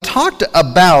talked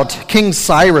about King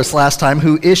Cyrus last time,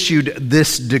 who issued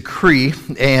this decree,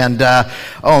 and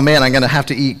oh man, I'm going to have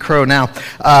to eat crow now.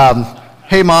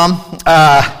 Hey mom,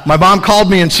 my mom called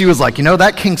me and she was like,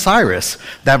 that King Cyrus,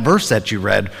 that verse that you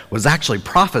read was actually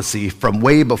prophecy from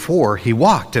way before he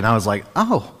walked. And I was like,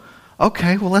 oh,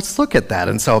 okay, well, let's look at that.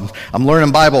 And so I'm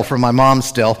learning Bible from my mom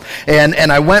still. And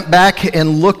I went back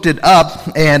and looked it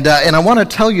up, and I want to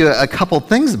tell you a couple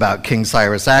things about King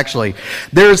Cyrus, actually.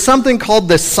 There's something called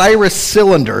the Cyrus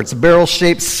cylinder. It's a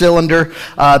barrel-shaped cylinder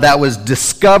that was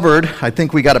discovered, I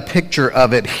think we got a picture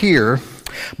of it here,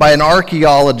 by an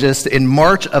archaeologist in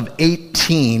March of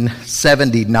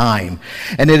 1879.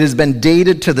 And it has been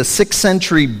dated to the 6th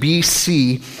century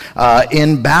BC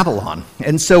in Babylon.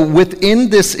 And so within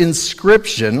this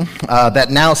inscription that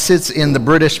now sits in the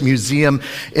British Museum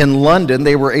in London,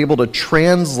 they were able to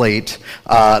translate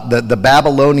the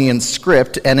Babylonian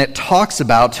script, and it talks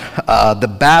about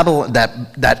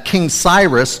that King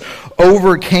Cyrus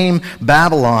overcame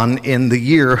Babylon in the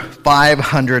year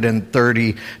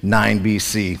 539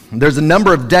 BC. There's a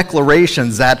number of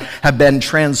declarations that have been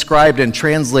transcribed and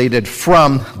translated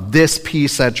from this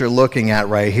piece that you're looking at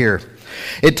right here.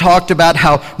 It talked about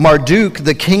how Marduk,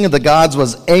 the king of the gods,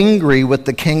 was angry with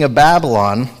the king of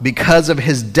Babylon because of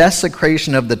his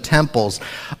desecration of the temples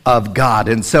of God.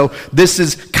 And so this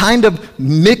is kind of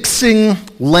mixing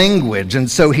language.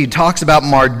 And so he talks about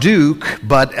Marduk,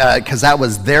 but because that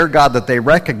was their god that they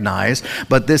recognized,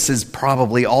 but this is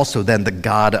probably also then the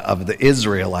god of the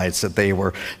Israelites that they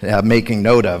were making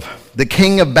note of. The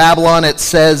king of Babylon, it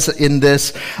says in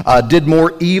this, did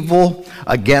more evil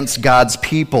against God's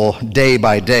people day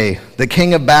by day. The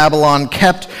king of Babylon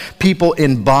kept people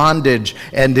in bondage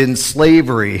and in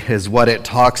slavery, is what it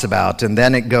talks about. And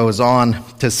then it goes on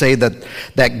to say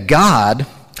that God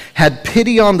had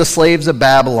pity on the slaves of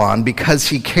Babylon because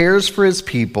he cares for his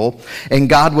people, and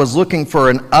God was looking for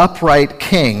an upright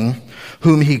king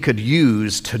whom he could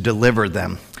use to deliver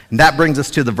them. And that brings us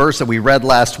to the verse that we read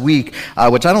last week,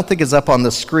 which I don't think is up on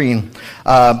the screen.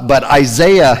 But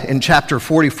Isaiah in chapter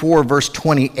 44, verse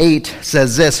 28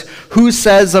 says this, "Who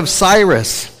says of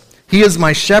Cyrus, he is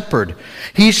my shepherd,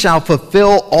 he shall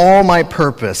fulfill all my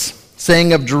purpose.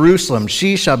 Saying of Jerusalem,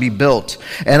 she shall be built,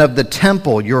 and of the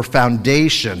temple your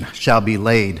foundation shall be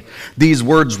laid." These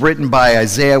words written by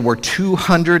Isaiah were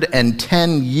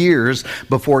 210 years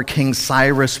before King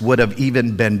Cyrus would have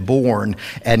even been born,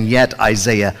 and yet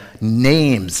Isaiah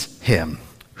names him.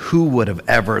 Who would have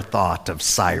ever thought of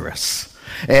Cyrus?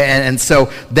 And so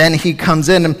then he comes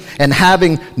in, and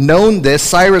having known this,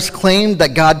 Cyrus claimed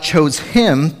that God chose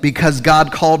him because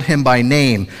God called him by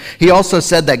name. He also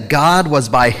said that God was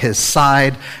by his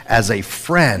side as a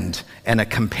friend and a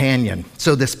companion.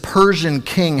 So this Persian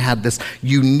king had this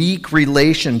unique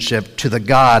relationship to the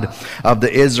God of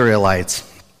the Israelites.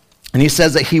 And he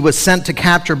says that he was sent to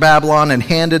capture Babylon and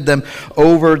handed them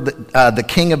over the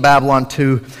king of Babylon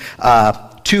to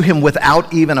him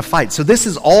without even a fight. So this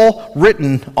is all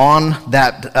written on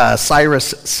that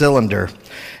Cyrus cylinder.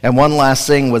 And one last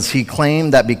thing was, he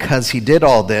claimed that because he did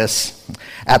all this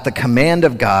at the command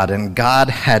of God, and God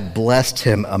had blessed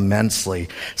him immensely.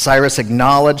 Cyrus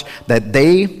acknowledged that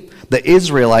the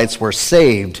Israelites were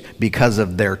saved because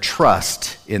of their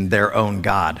trust in their own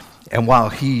God. And while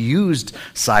he used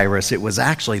Cyrus, it was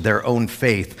actually their own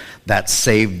faith that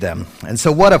saved them. And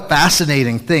so what a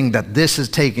fascinating thing that this is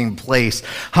taking place.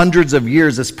 Hundreds of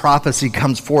years this prophecy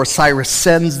comes forth. Cyrus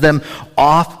sends them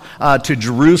off to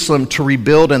Jerusalem to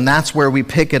rebuild, and that's where we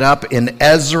pick it up in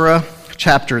Ezra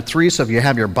chapter 3. So if you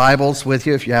have your Bibles with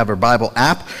you, if you have a Bible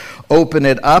app, open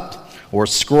it up or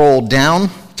scroll down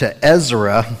to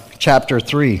Ezra chapter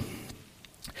 3.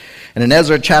 And in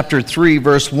Ezra chapter 3,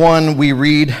 verse 1, we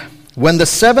read, "When the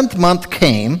 7th month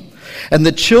came, and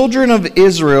the children of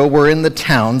Israel were in the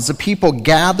towns, the people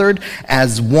gathered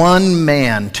as one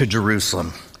man to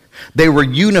Jerusalem." They were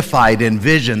unified in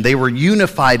vision. They were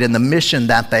unified in the mission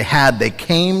that they had. They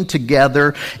came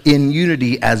together in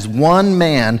unity as one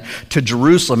man to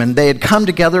Jerusalem. And they had come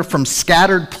together from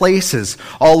scattered places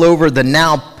all over the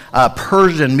now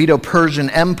Medo-Persian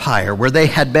Empire, where they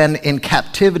had been in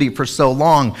captivity for so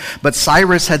long. But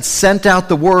Cyrus had sent out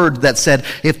the word that said,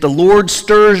 if the Lord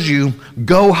stirs you,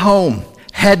 go home,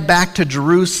 head back to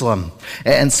Jerusalem.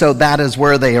 And so that is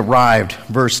where they arrived.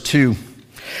 Verse 2.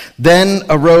 Then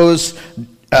arose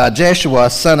Jeshua,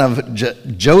 son of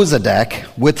Jozadak,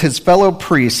 with his fellow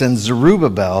priests, and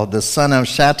Zerubbabel, the son of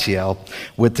Shealtiel,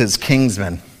 with his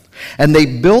kinsmen. And they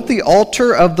built the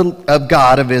altar of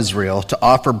God of Israel to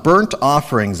offer burnt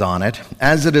offerings on it,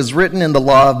 as it is written in the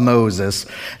law of Moses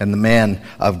and the man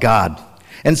of God.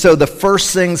 And so the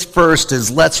first things first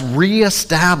is let's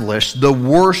reestablish the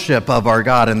worship of our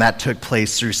God, and that took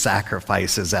place through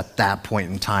sacrifices at that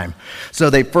point in time. So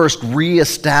they first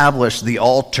reestablished the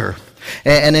altar.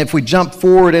 And if we jump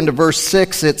forward into verse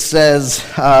 6, it says,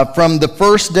 from the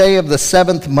first day of the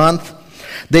 7th month,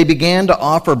 they began to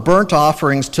offer burnt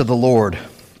offerings to the Lord.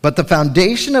 But the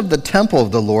foundation of the temple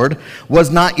of the Lord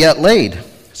was not yet laid.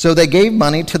 So they gave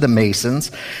money to the masons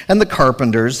and the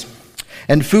carpenters,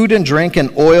 and food and drink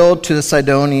and oil to the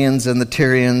Sidonians and the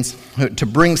Tyrians, to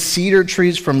bring cedar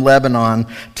trees from Lebanon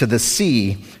to the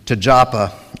sea, to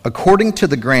Joppa, according to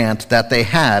the grant that they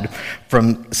had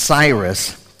from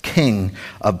Cyrus, king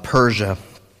of Persia.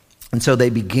 And so they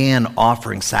began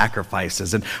offering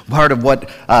sacrifices. And part of what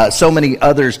so many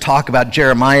others talk about,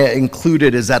 Jeremiah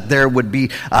included, is that there would be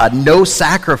no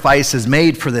sacrifices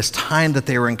made for this time that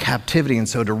they were in captivity. And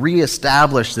so to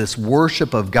reestablish this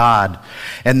worship of God.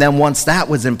 And then once that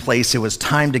was in place, it was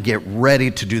time to get ready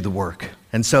to do the work.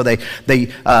 And so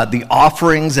the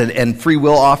offerings and free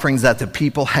will offerings that the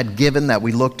people had given that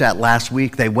we looked at last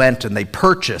week, they went and they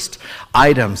purchased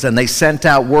items, and they sent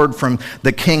out word from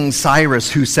the king Cyrus,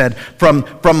 who said, from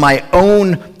my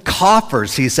own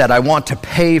coffers, he said, I want to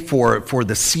pay for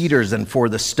the cedars and for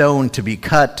the stone to be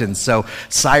cut. And so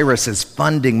Cyrus is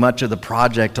funding much of the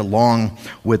project along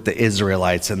with the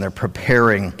Israelites, and they're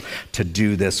preparing to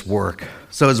do this work.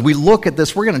 So as we look at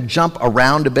this, we're going to jump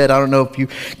around a bit. I don't know if you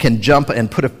can jump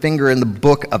and put a finger in the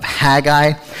book of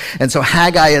Haggai. And so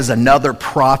Haggai is another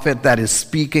prophet that is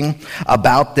speaking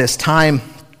about this time.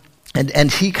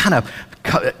 And he kind of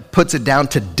puts it down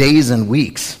to days and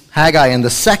weeks. Haggai, in the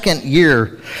second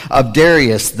year of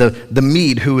Darius, the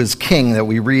Mede, who is king that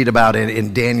we read about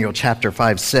in Daniel chapter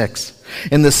 5-6.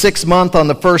 In the 6th month, on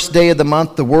the first day of the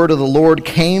month, the word of the Lord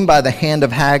came by the hand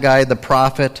of Haggai the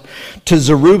prophet to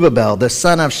Zerubbabel, the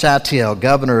son of Shealtiel,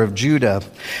 governor of Judah,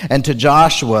 and to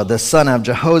Joshua, the son of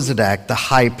Jehozadak, the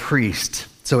high priest.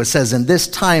 So it says, in this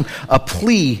time a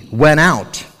plea went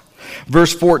out.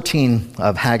 Verse 14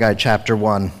 of Haggai chapter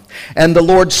 1. And the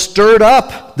Lord stirred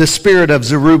up the spirit of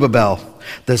Zerubbabel,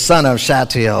 the son of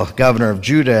Shealtiel, governor of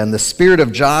Judah, and the spirit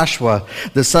of Joshua,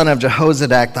 the son of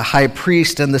Jehozadak, the high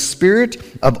priest, and the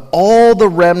spirit of all the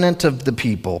remnant of the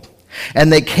people.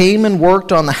 And they came and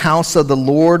worked on the house of the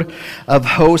Lord of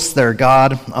hosts, their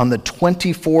God, on the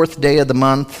 24th day of the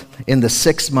month, in the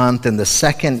 6th month, in the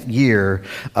 2nd year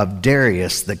of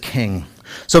Darius the king.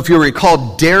 So if you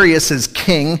recall, Darius is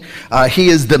king. He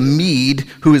is the Mede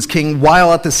who is king,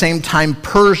 while at the same time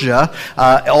Persia,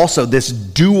 also this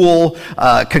dual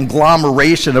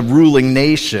conglomeration of ruling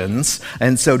nations.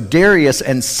 And so Darius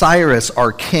and Cyrus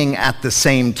are king at the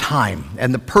same time.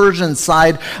 And the Persian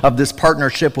side of this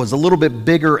partnership was a little bit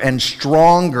bigger and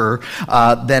stronger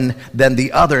than the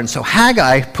other. And so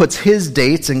Haggai puts his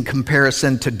dates in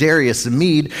comparison to Darius the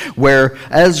Mede, where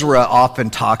Ezra often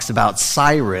talks about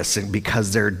Cyrus, and because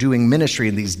they're doing ministry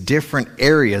in these different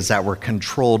areas that were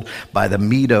controlled by the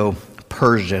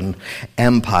Medo-Persian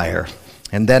Empire.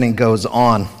 And then he goes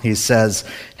on. He says,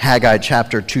 Haggai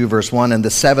chapter 2, verse 1, in the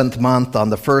 7th month, on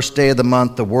the first day of the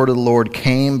month, the word of the Lord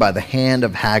came by the hand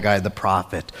of Haggai the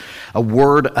prophet, a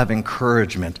word of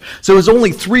encouragement. So it was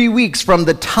only 3 weeks from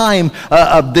the time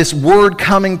of this word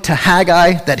coming to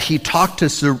Haggai that he talked to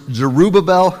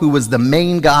Zerubbabel, who was the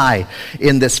main guy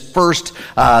in this first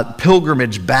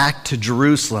pilgrimage back to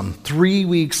Jerusalem. 3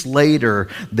 weeks later,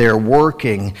 they're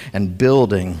working and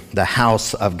building the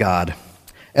house of God.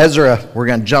 Ezra, we're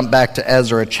going to jump back to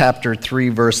Ezra chapter 3,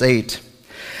 verse 8.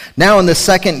 Now in the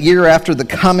 2nd year after the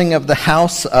coming of the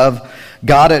house of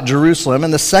God at Jerusalem,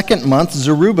 in the 2nd month,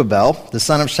 Zerubbabel, the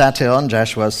son of Shealtiel, and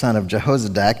Joshua, son of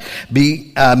Jehozadak,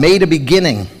 made a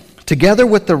beginning, together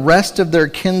with the rest of their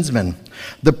kinsmen,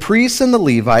 the priests and the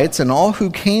Levites, and all who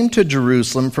came to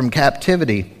Jerusalem from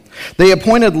captivity. They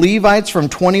appointed Levites from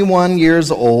 21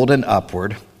 years old and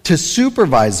upward to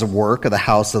supervise the work of the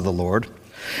house of the Lord.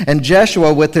 And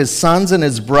Jeshua with his sons and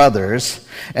his brothers,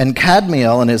 and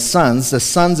Kadmiel and his sons, the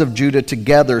sons of Judah,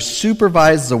 together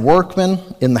supervised the workmen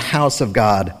in the house of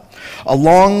God,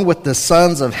 along with the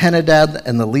sons of Henadad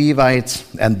and the Levites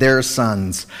and their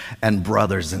sons and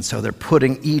brothers. And so they're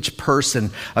putting each person,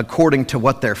 according to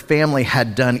what their family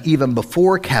had done even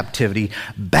before captivity,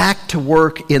 back to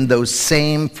work in those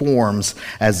same forms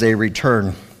as they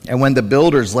return. And when the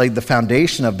builders laid the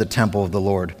foundation of the temple of the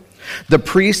Lord, the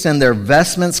priests in their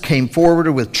vestments came forward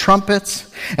with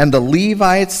trumpets, and the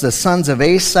Levites, the sons of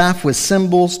Asaph, with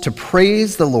cymbals to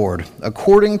praise the Lord,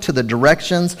 according to the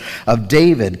directions of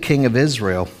David, king of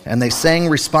Israel. And they sang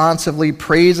responsively,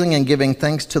 praising and giving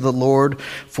thanks to the Lord,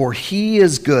 for he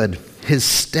is good. His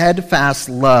steadfast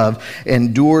love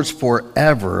endures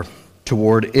forever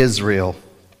toward Israel.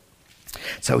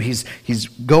 So he's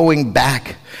going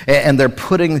back, and they're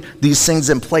putting these things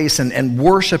in place, and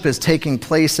worship is taking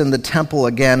place in the temple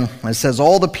again. It says,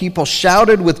 all the people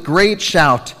shouted with great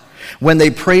shout when they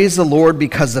praised the Lord,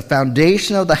 because the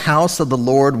foundation of the house of the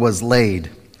Lord was laid.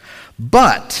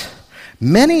 But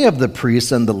many of the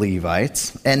priests and the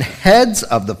Levites and heads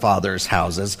of the fathers'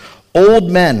 houses, old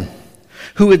men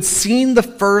who had seen the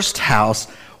first house,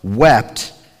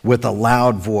 wept with a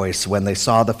loud voice when they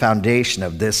saw the foundation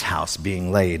of this house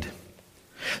being laid.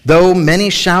 Though many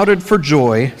shouted for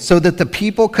joy, so that the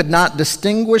people could not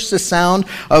distinguish the sound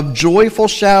of joyful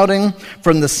shouting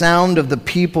from the sound of the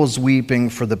people's weeping,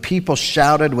 for the people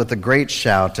shouted with a great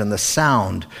shout, and the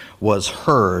sound was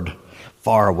heard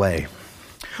far away.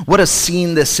 What a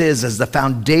scene this is as the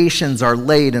foundations are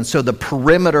laid, and so the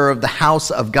perimeter of the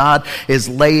house of God is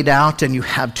laid out, and you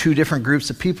have two different groups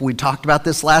of people. We talked about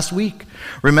this last week.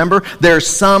 Remember, there are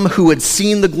some who had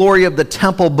seen the glory of the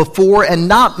temple before, and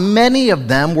not many of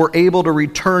them were able to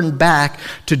return back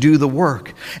to do the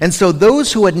work. And so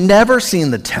those who had never seen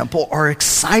the temple are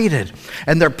excited,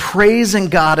 and they're praising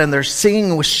God, and they're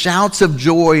singing with shouts of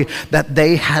joy that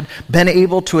they had been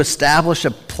able to establish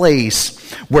a place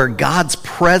where God's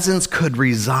presence could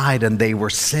reside, and they were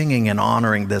singing and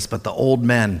honoring this. But the old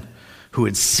men who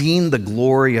had seen the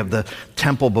glory of the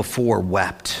temple before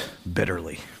wept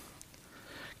bitterly,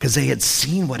 because they had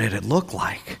seen what it had looked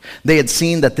like. They had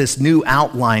seen that this new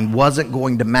outline wasn't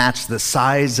going to match the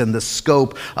size and the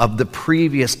scope of the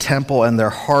previous temple, and their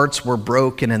hearts were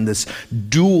broken, and this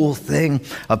dual thing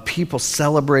of people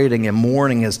celebrating and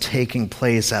mourning is taking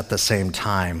place at the same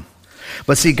time.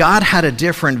 But see, God had a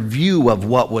different view of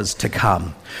what was to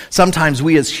come. Sometimes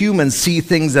we as humans see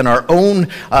things in our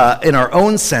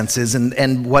own senses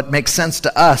and what makes sense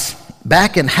to us.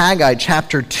 Back in Haggai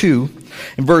chapter 2,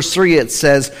 in verse 3, it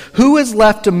says, "Who is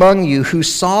left among you who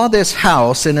saw this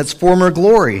house in its former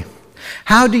glory?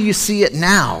 How do you see it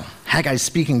now?" Haggai is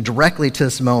speaking directly to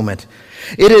this moment.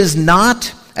 Is it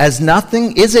not as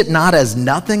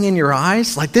nothing in your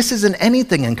eyes? Like, this isn't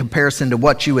anything in comparison to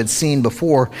what you had seen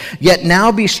before. Yet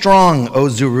now be strong, O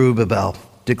Zerubbabel,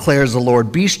 declares the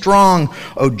Lord. Be strong,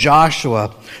 O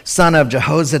Joshua, son of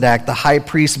Jehozadak, the high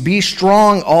priest. Be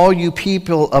strong, all you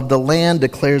people of the land,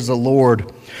 declares the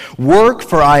Lord. Work,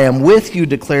 for I am with you,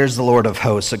 declares the Lord of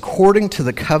hosts, according to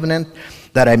the covenant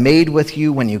that I made with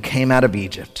you when you came out of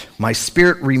Egypt. My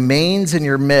spirit remains in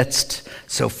your midst,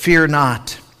 so fear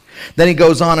not. Then he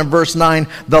goes on in verse 9,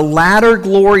 "The latter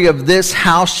glory of this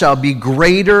house shall be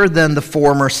greater than the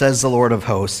former, says the Lord of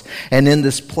hosts. And in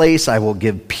this place I will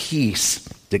give peace,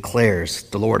 declares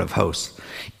the Lord of hosts."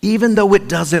 Even though it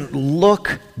doesn't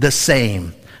look the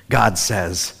same, God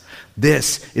says,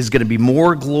 this is going to be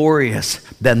more glorious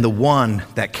than the one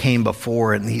that came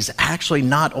before. And he's actually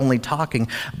not only talking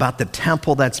about the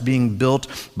temple that's being built,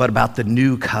 but about the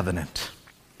new covenant,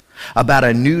 about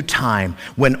a new time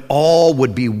when all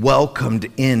would be welcomed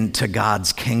into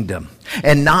God's kingdom.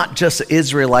 And not just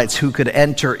Israelites who could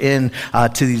enter in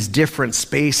to these different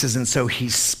spaces. And so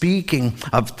he's speaking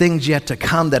of things yet to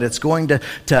come, that it's going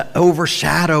to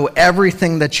overshadow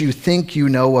everything that you think you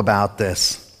know about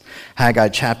this. Haggai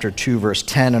chapter 2, verse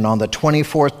 10, "And on the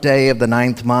 24th day of the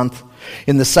 9th month,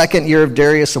 in the 2nd year of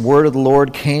Darius, the word of the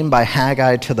Lord came by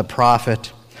Haggai to the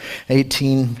prophet."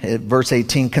 Verse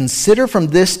 18, "Consider from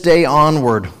this day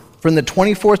onward, from the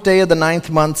 24th day of the 9th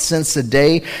month, since the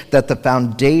day that the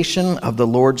foundation of the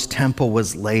Lord's temple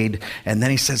was laid." And then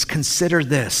he says, consider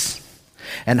this.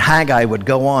 And Haggai would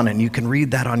go on, and you can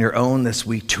read that on your own this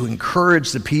week, to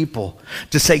encourage the people,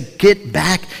 to say, get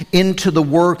back into the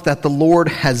work that the Lord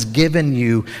has given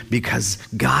you, because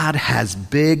God has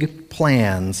big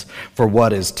plans for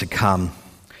what is to come.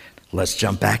 Let's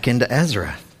jump back into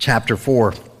Ezra chapter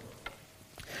 4.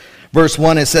 Verse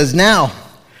 1, it says, "Now,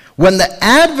 when the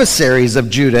adversaries of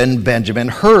Judah and Benjamin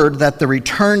heard that the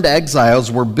returned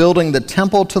exiles were building the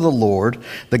temple to the Lord,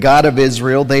 the God of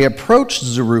Israel, they approached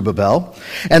Zerubbabel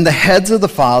and the heads of the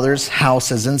fathers'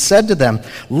 houses and said to them,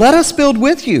 'Let us build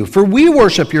with you, for we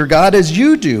worship your God as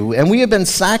you do, and we have been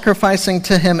sacrificing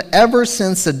to him ever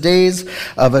since the days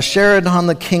of Esarhaddon,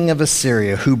 the king of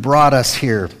Assyria, who brought us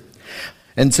here.'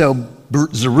 And so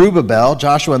Zerubbabel,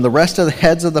 Joshua, and the rest of the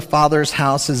heads of the fathers'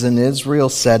 houses in Israel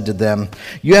said to them,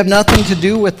 'You have nothing to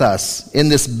do with us in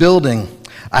this building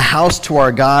a house to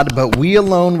our God, but we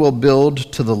alone will build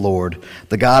to the Lord,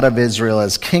 the God of Israel,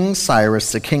 as King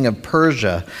Cyrus, the king of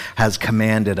Persia, has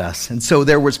commanded us. And so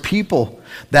there was people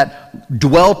that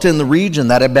dwelt in the region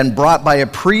that had been brought by a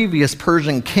previous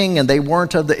Persian king, and they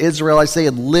weren't of the Israelites. They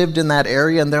had lived in that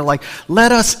area, and they're like,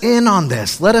 let us in on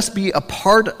this. Let us be a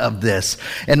part of this.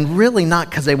 And really not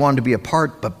because they wanted to be a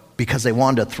part, but because they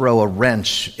wanted to throw a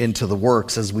wrench into the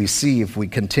works, as we see if we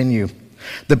continue.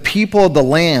 The people of the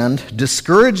land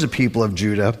discouraged the people of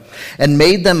Judah and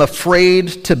made them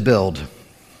afraid to build,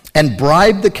 and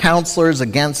bribed the counselors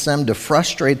against them to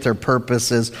frustrate their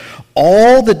purposes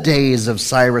all the days of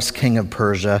Cyrus, king of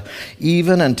Persia,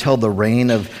 even until the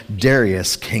reign of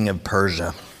Darius, king of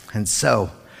Persia. And so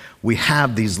we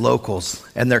have these locals,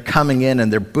 and they're coming in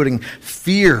and they're putting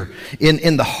fear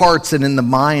in the hearts and in the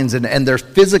minds, and they're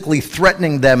physically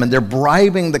threatening them, and they're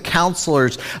bribing the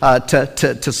counselors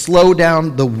to slow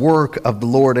down the work of the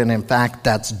Lord. And in fact,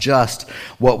 that's just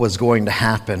what was going to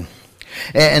happen.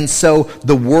 And so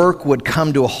the work would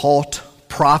come to a halt.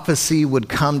 Prophecy would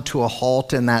come to a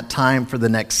halt in that time for the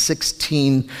next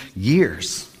 16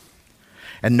 years.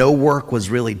 And no work was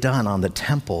really done on the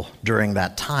temple during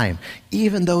that time.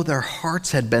 Even though their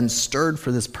hearts had been stirred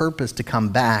for this purpose to come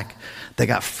back, they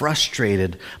got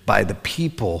frustrated by the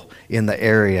people in the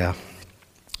area.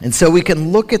 And so we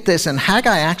can look at this, and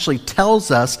Haggai actually tells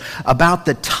us about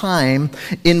the time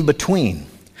in between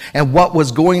and what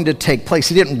was going to take place.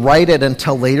 He didn't write it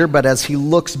until later, but as he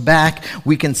looks back,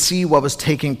 we can see what was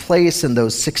taking place in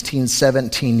those 16,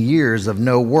 17 years of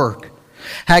no work.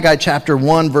 Haggai chapter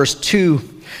 1, verse 2,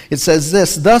 it says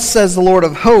this, "Thus says the Lord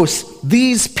of hosts,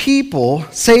 these people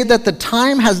say that the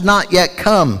time has not yet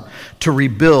come to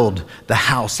rebuild the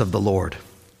house of the Lord."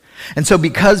 And so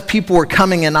because people were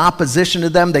coming in opposition to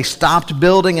them, they stopped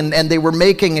building, and they were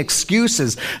making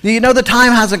excuses. The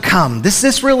time hasn't come.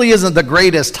 This really isn't the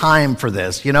greatest time for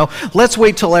this. Let's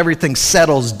wait till everything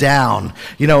settles down,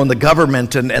 and the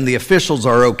government and the officials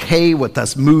are okay with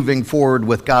us moving forward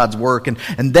with God's work, and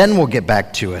then we'll get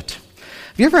back to it.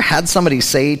 Have you ever had somebody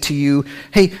say to you,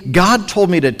 "Hey, God told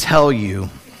me to tell you"?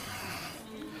 Have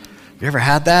you ever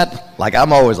had that? Like,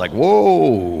 I'm always like,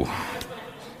 whoa.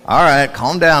 All right,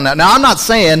 calm down. Now, I'm not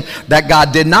saying that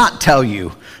God did not tell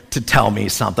you to tell me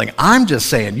something. I'm just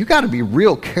saying you got to be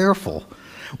real careful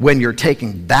when you're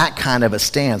taking that kind of a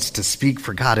stance to speak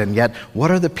for God. And yet, what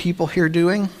are the people here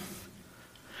doing?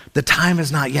 The time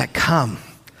has not yet come.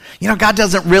 God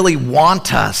doesn't really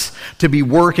want us to be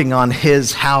working on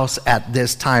his house at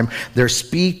this time. They're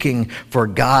speaking for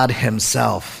God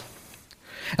himself.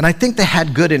 And I think they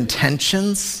had good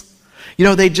intentions.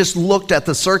 They just looked at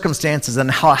the circumstances and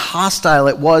how hostile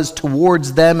it was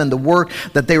towards them and the work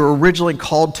that they were originally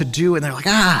called to do. And they're like,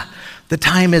 the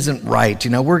time isn't right.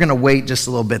 We're going to wait just a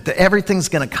little bit. Everything's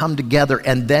going to come together,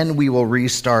 and then we will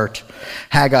restart.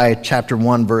 Haggai chapter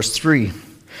 1, verse 3.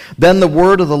 "Then the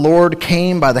word of the Lord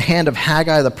came by the hand of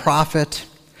Haggai the prophet.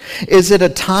 Is it a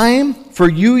time for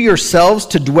you yourselves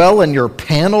to dwell in your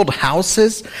paneled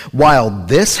houses while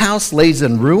this house lays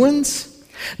in ruins?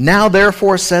 Now,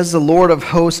 therefore, says the Lord of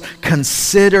hosts,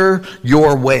 consider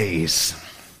your ways."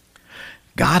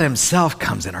 God himself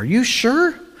comes in. Are you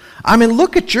sure?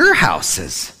 Look at your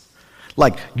houses.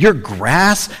 Like, your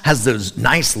grass has those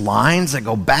nice lines that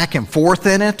go back and forth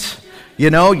in it.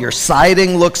 Your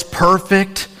siding looks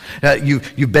perfect.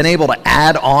 You've been able to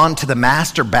add on to the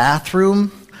master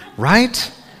bathroom,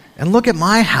 right? And look at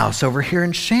my house over here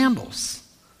in shambles.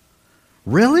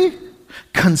 Really?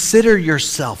 Consider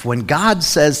yourself. When God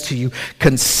says to you,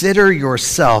 consider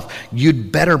yourself,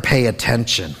 you'd better pay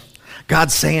attention.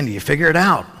 God's saying to you, figure it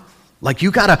out. Like,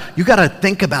 you gotta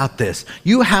think about this.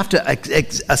 You have to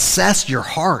assess your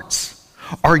hearts.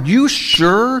 Are you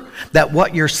sure that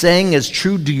what you're saying is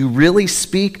true? Do you really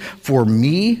speak for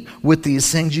me with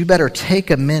these things? You better take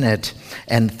a minute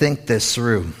and think this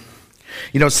through.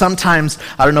 Sometimes,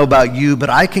 I don't know about you, but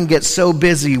I can get so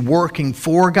busy working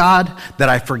for God that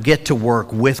I forget to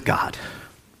work with God.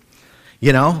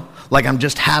 Like, I'm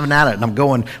just having at it, and I'm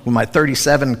going with my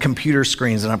 37 computer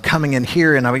screens, and I'm coming in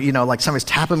here, and like somebody's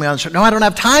tapping me on the shoulder. No, I don't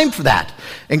have time for that.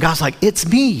 And God's like, it's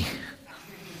me.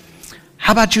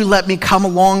 How about you let me come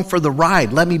along for the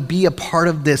ride? Let me be a part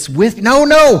of this with you.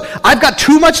 No, I've got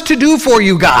too much to do for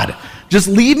you, God. Just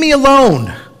leave me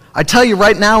alone. I tell you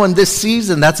right now in this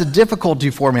season, that's a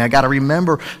difficulty for me. I got to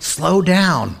remember, slow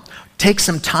down. Take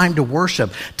some time to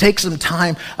worship. Take some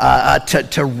time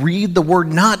to read the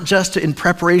word, not just in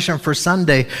preparation for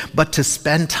Sunday, but to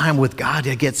spend time with God.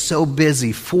 I get so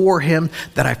busy for him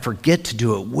that I forget to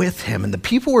do it with him. And the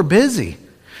people were busy.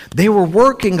 They were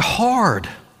working hard.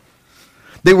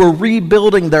 They were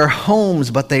rebuilding their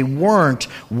homes, but they weren't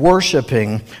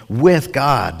worshiping with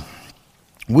God.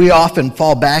 We often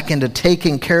fall back into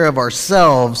taking care of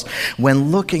ourselves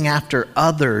when looking after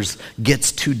others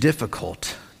gets too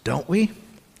difficult, don't we?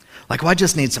 Like, well, I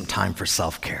just need some time for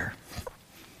self-care.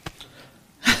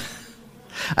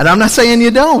 And I'm not saying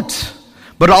you don't.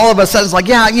 But all of us is like,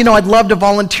 yeah, I'd love to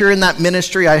volunteer in that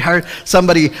ministry. I heard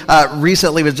somebody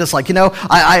recently was just like,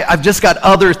 I've just got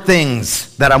other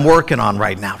things that I'm working on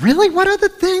right now. Really? What other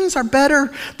things are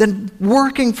better than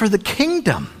working for the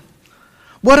kingdom?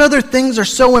 What other things are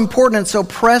so important and so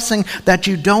pressing that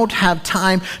you don't have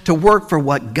time to work for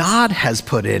what God has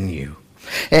put in you?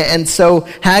 And so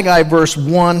Haggai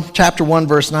chapter 1,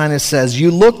 verse 9, it says, "You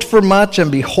looked for much,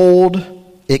 and behold,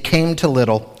 it came to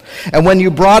little. And when you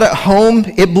brought it home,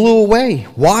 it blew away.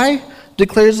 Why?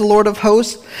 Declares the Lord of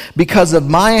hosts. Because of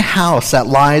my house that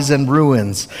lies in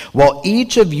ruins, while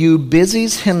each of you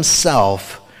busies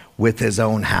himself with his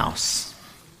own house."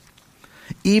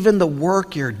 Even the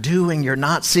work you're doing, you're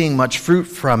not seeing much fruit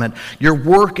from it. You're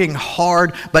working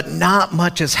hard, but not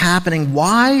much is happening.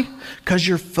 Why? Because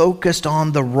you're focused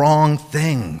on the wrong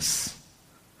things.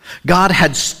 God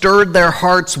had stirred their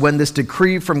hearts when this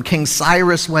decree from King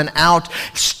Cyrus went out,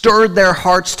 stirred their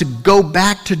hearts to go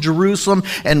back to Jerusalem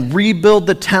and rebuild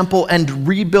the temple and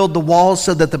rebuild the walls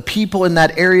so that the people in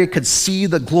that area could see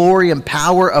the glory and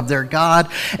power of their God.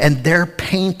 And they're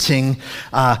painting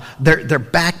their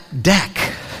back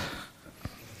deck.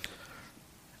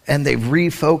 And they've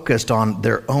refocused on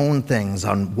their own things,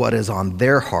 on what is on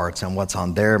their hearts and what's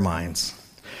on their minds.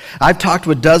 I've talked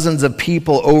with dozens of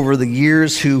people over the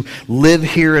years who live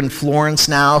here in Florence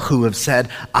now who have said,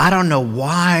 I don't know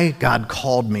why God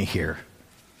called me here,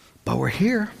 but we're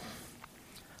here.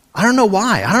 I don't know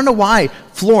why. I don't know why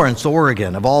Florence,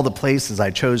 Oregon, of all the places I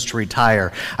chose to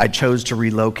retire, I chose to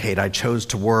relocate, I chose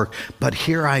to work, but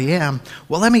here I am.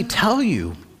 Well, let me tell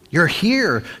you, you're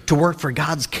here to work for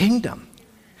God's kingdom.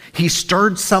 He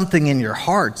stirred something in your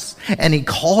hearts, and He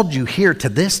called you here to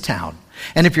this town.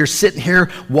 And if you're sitting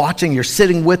here watching, you're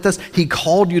sitting with us, He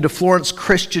called you to Florence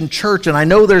Christian Church. And I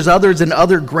know there's others in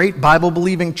other great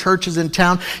Bible-believing churches in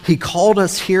town. He called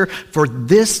us here for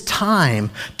this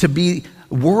time to be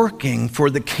working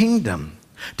for the kingdom,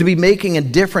 to be making a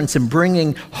difference and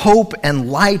bringing hope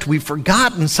and light. We've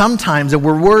forgotten sometimes that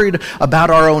we're worried about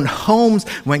our own homes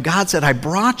when God said, I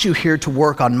brought you here to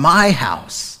work on my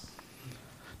house,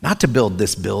 not to build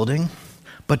this building,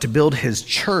 but to build His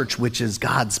church, which is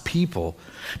God's people,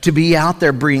 to be out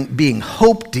there being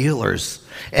hope dealers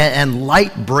and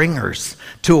light bringers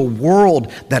to a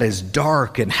world that is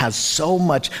dark and has so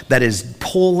much that is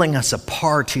pulling us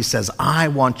apart. He says, I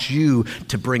want you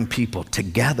to bring people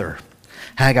together.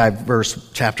 Haggai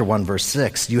chapter 1, verse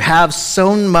 6. You have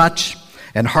sown much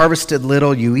and harvested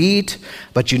little. You eat,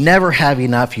 but you never have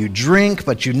enough. You drink,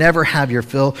 but you never have your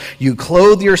fill. You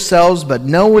clothe yourselves, but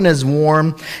no one is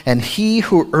warm. And he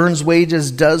who earns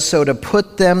wages does so to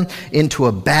put them into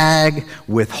a bag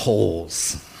with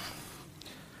holes.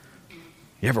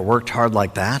 You ever worked hard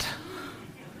like that?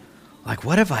 Like,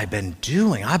 what have I been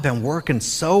doing? I've been working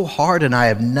so hard and I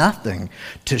have nothing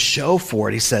to show for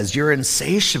it. He says, you're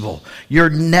insatiable. You're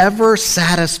never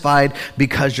satisfied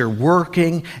because you're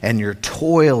working and you're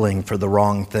toiling for the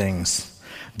wrong things.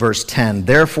 Verse 10,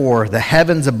 therefore the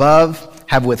heavens above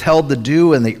have withheld the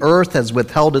dew, and the earth has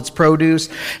withheld its produce.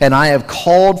 And I have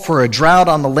called for a drought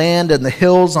on the land and the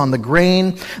hills, on the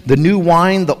grain, the new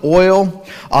wine, the oil,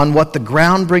 on what the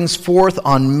ground brings forth,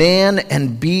 on man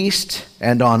and beast,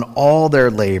 and on all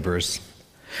their labors.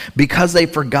 Because they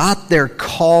forgot their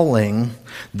calling,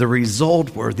 the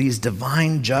result were these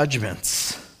divine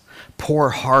judgments, poor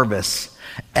harvests,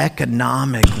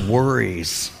 economic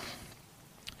worries.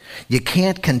 You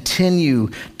can't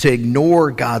continue to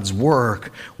ignore God's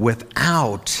work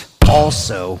without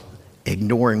also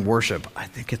ignoring worship. I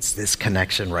think it's this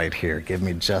connection right here. Give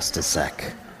me just a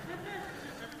sec.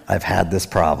 I've had this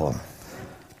problem.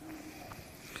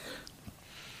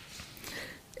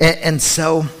 And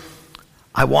so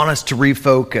I want us to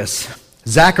refocus.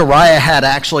 Zechariah had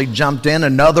actually jumped in,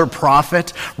 another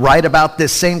prophet, right about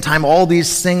this same time, all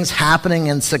these things happening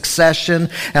in succession.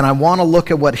 And I want to look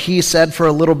at what he said for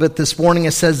a little bit this morning.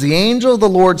 It says, the angel of the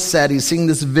Lord said, he's seeing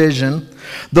this vision,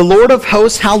 the Lord of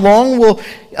hosts, how long will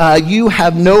you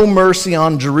have no mercy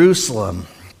on Jerusalem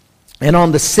and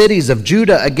on the cities of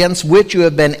Judah against which you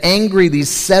have been angry these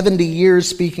 70 years,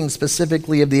 speaking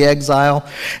specifically of the exile?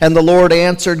 And the Lord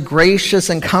answered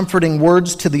gracious and comforting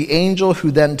words to the angel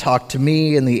who then talked to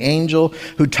me. And the angel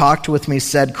who talked with me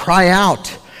said, cry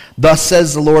out, Thus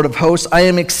says the Lord of hosts, I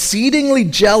am exceedingly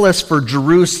jealous for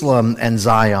Jerusalem and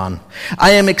Zion.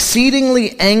 I am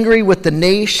exceedingly angry with the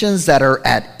nations that are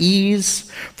at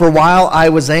ease. For while I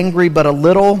was angry but a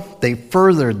little, they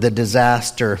furthered the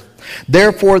disaster.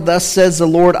 Therefore, thus says the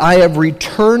Lord, I have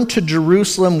returned to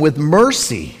Jerusalem with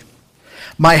mercy.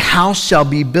 My house shall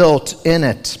be built in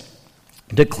it,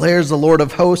 declares the Lord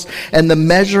of hosts, and the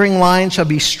measuring line shall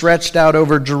be stretched out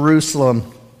over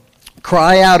Jerusalem.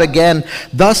 Cry out again,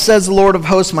 thus says the Lord of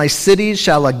hosts, my cities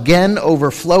shall again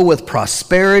overflow with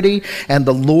prosperity, and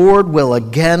the Lord will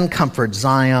again comfort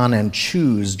Zion and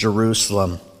choose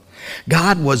Jerusalem.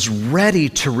 God was ready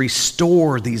to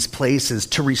restore these places,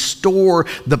 to restore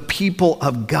the people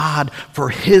of God for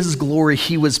his glory.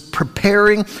 He was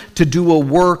preparing to do a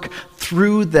work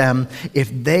through them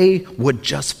if they would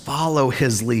just follow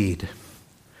his lead.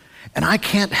 And I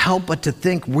can't help but to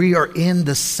think we are in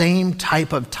the same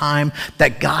type of time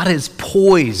that God is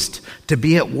poised to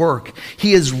be at work.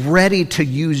 He is ready to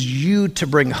use you to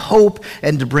bring hope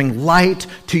and to bring light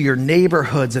to your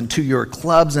neighborhoods and to your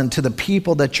clubs and to the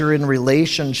people that you're in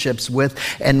relationships with.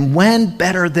 And when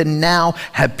better than now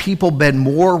have people been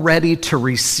more ready to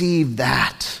receive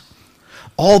that?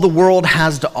 All the world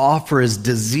has to offer is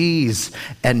disease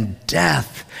and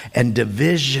death and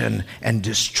division and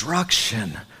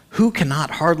destruction. Who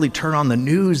cannot hardly turn on the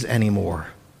news anymore?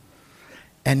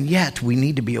 And yet we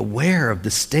need to be aware of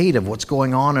the state of what's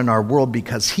going on in our world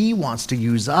because he wants to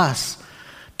use us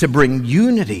to bring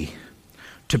unity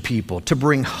to people, to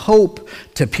bring hope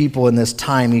to people in this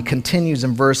time. He continues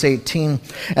in verse 18,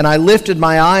 and I lifted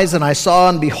my eyes and I saw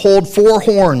and behold 4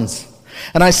 horns.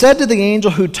 And I said to the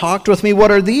angel who talked with me, what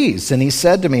are these? And he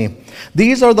said to me,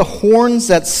 these are the horns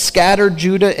that scattered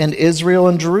Judah and Israel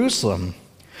and Jerusalem.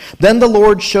 Then the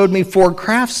Lord showed me 4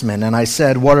 craftsmen, and I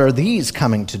said, what are these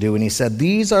coming to do? And he said,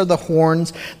 these are the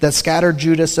horns that scattered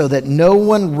Judah so that no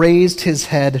one raised his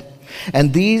head.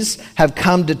 And these have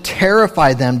come to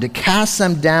terrify them, to cast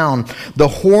them down, the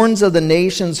horns of the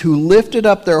nations who lifted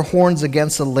up their horns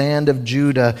against the land of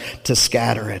Judah to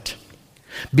scatter it.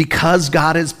 Because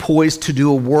God is poised to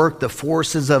do a work, the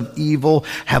forces of evil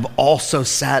have also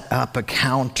set up a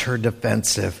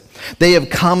counter-defensive. They have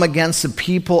come against the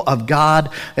people of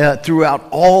God throughout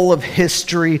all of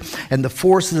history, and the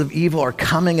forces of evil are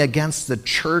coming against the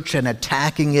church and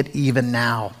attacking it even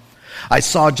now. I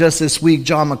saw just this week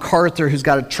John MacArthur, who's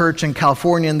got a church in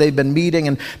California, and they've been meeting,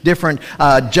 and different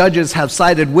judges have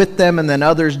sided with them, and then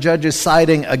others judges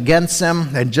siding against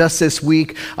them. And just this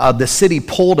week, the city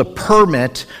pulled a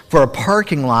permit for a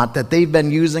parking lot that they've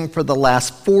been using for the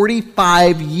last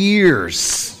 45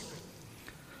 years.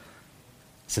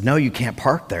 Said, no, you can't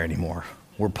park there anymore.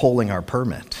 We're pulling our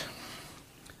permit.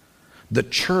 The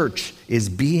church is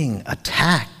being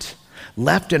attacked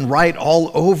left and right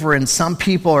all over, and some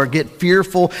people get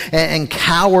fearful and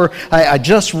cower. I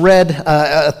just read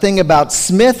a thing about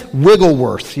Smith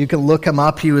Wigglesworth. You can look him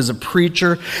up. He was a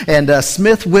preacher, and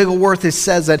Smith Wigglesworth, it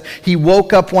says that he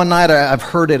woke up one night. I've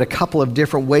heard it a couple of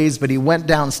different ways, but he went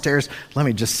downstairs. Let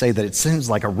me just say that it seems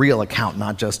like a real account,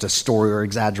 not just a story or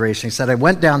exaggeration. He said, I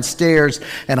went downstairs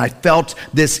and I felt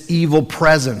this evil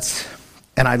presence,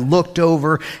 and I looked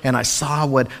over and I saw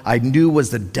what I knew was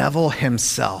the devil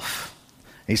himself.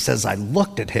 He says, I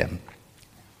looked at him,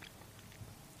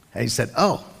 and he said,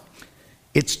 oh,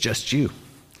 it's just you.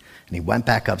 And he went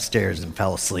back upstairs and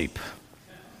fell asleep.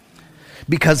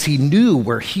 Because he knew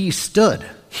where he stood.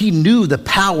 He knew the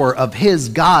power of his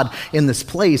God in this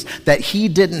place, that he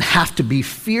didn't have to be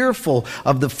fearful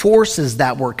of the forces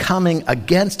that were coming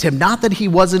against him. Not that he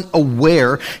wasn't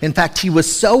aware. In fact, he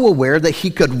was so aware that he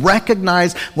could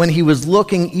recognize when he was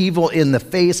looking evil in the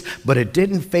face, but it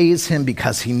didn't faze him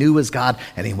because he knew his God,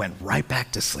 and he went right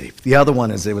back to sleep. The other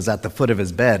one is it was at the foot of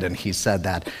his bed, and he said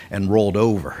that and rolled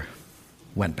over,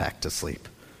 went back to sleep.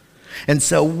 And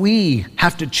so we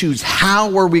have to choose,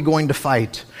 how are we going to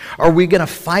fight? Are we going to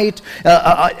fight?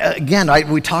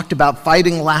 We talked about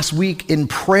fighting last week in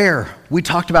prayer. We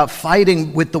talked about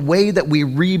fighting with the way that we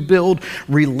rebuild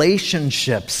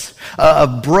relationships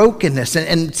of brokenness.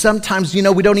 And sometimes, we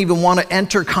don't even want to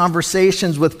enter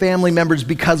conversations with family members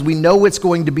because we know it's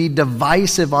going to be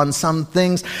divisive on some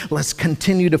things. Let's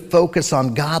continue to focus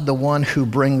on God, the one who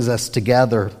brings us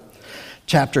together.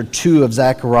 Chapter 2 of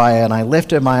Zechariah, and I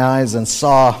lifted my eyes and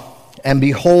saw, and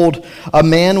behold, a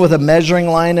man with a measuring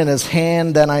line in his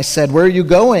hand. Then I said, where are you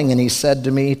going? And he said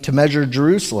to me, to measure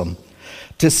Jerusalem,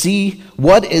 to see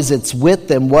what is its width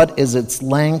and what is its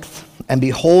length. And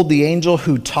behold, the angel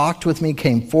who talked with me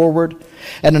came forward,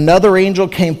 and another angel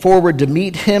came forward to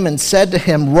meet him and said to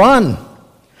him, run,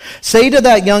 Say to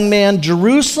that young man,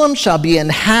 Jerusalem shall be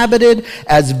inhabited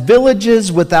as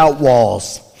villages without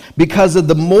walls, because of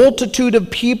the multitude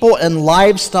of people and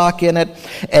livestock in it,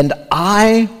 and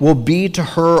I will be to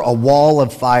her a wall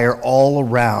of fire all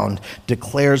around,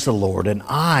 declares the Lord, and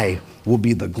I will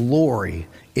be the glory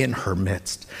in her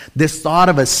midst. This thought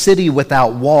of a city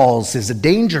without walls is a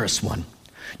dangerous one.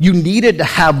 You needed to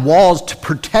have walls to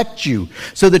protect you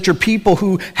so that your people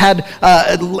who had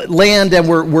land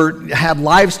and had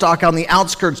livestock on the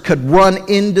outskirts could run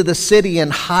into the city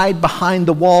and hide behind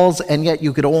the walls, and yet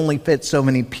you could only fit so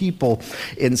many people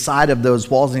inside of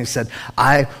those walls. And he said,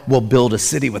 I will build a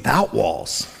city without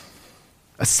walls.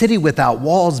 A city without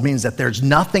walls means that there's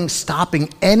nothing stopping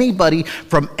anybody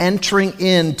from entering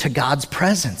into God's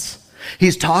presence.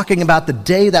 He's talking about the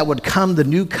day that would come, the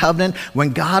new covenant,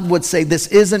 when God would say, this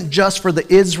isn't just for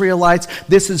the Israelites,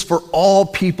 this is for all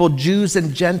people, Jews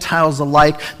and Gentiles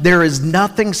alike. There is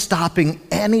nothing stopping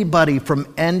anybody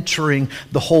from entering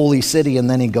the holy city. And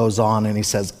then he goes on and he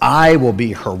says, I will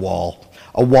be her wall,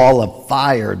 a wall of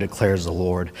fire, declares the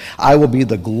Lord. I will be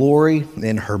the glory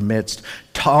in her midst,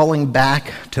 calling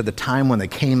back to the time when they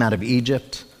came out of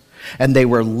Egypt. And they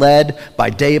were led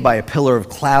by day by a pillar of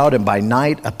cloud, and by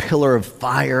night a pillar of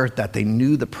fire, that they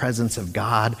knew the presence of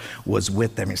God was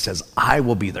with them. He says, I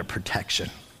will be their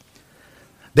protection.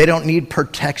 They don't need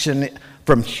protection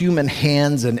from human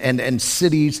hands and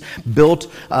cities built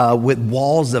with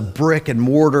walls of brick and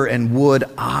mortar and wood.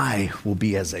 I will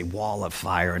be as a wall of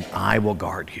fire, and I will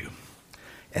guard you.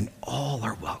 And all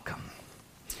are welcome.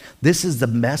 This is the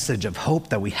message of hope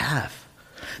that we have.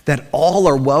 That all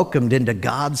are welcomed into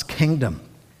God's kingdom.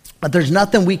 That there's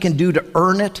nothing we can do to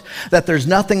earn it. That there's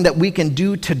nothing that we can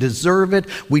do to deserve it.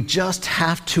 We just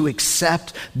have to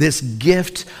accept this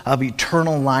gift of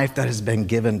eternal life that has been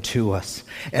given to us.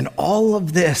 And all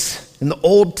of this in the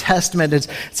Old Testament,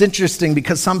 it's interesting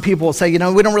because some people will say, we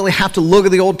don't really have to look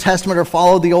at the Old Testament or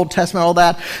follow the Old Testament, all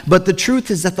that. But the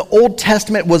truth is that the Old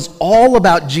Testament was all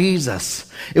about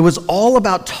Jesus. It was all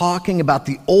about talking about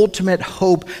the ultimate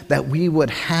hope that we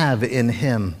would have in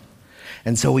him.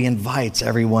 And so he invites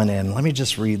everyone in. Let me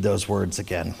just read those words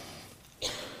again.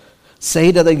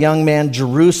 Say to the young man,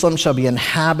 Jerusalem shall be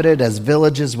inhabited as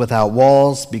villages without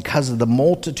walls, because of the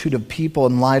multitude of people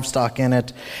and livestock in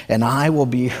it, and I will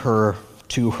be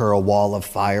to her a wall of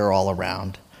fire all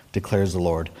around, declares the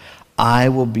Lord. I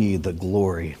will be the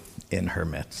glory in her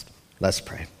midst. Let's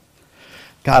pray.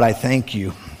 God, I thank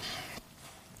you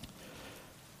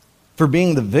for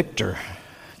being the victor.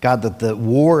 God, that the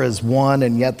war is won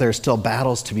and yet there's still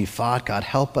battles to be fought. God,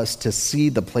 help us to see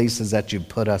the places that you've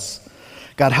put us.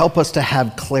 God, help us to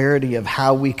have clarity of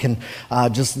how we can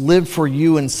just live for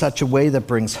you in such a way that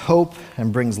brings hope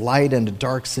and brings light into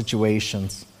dark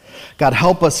situations. God,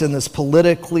 help us in this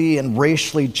politically and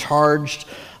racially charged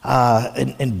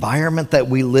environment that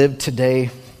we live today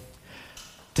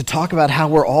to talk about how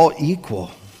we're all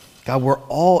equal. God, we're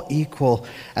all equal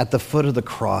at the foot of the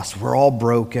cross. We're all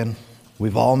broken.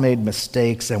 We've all made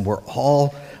mistakes, and we're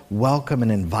all welcome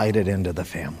and invited into the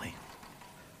family.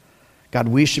 God,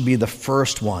 we should be the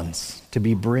first ones to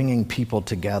be bringing people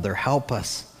together. Help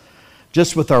us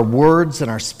just with our words and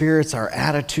our spirits, our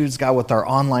attitudes, God, with our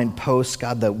online posts,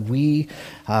 God, that we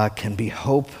can be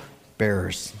hope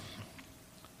bearers.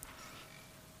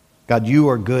 God, you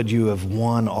are good. You have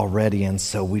won already, and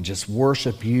so we just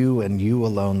worship you and you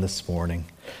alone this morning.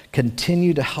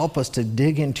 Continue to help us to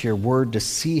dig into your word, to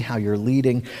see how you're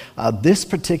leading this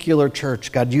particular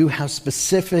church. God, you have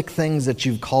specific things that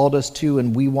you've called us to,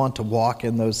 and we want to walk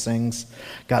in those things.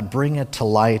 God, bring it to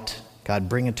light. God,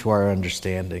 bring it to our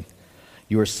understanding.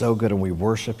 You are so good, and we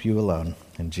worship you alone.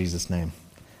 In Jesus' name,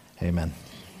 amen.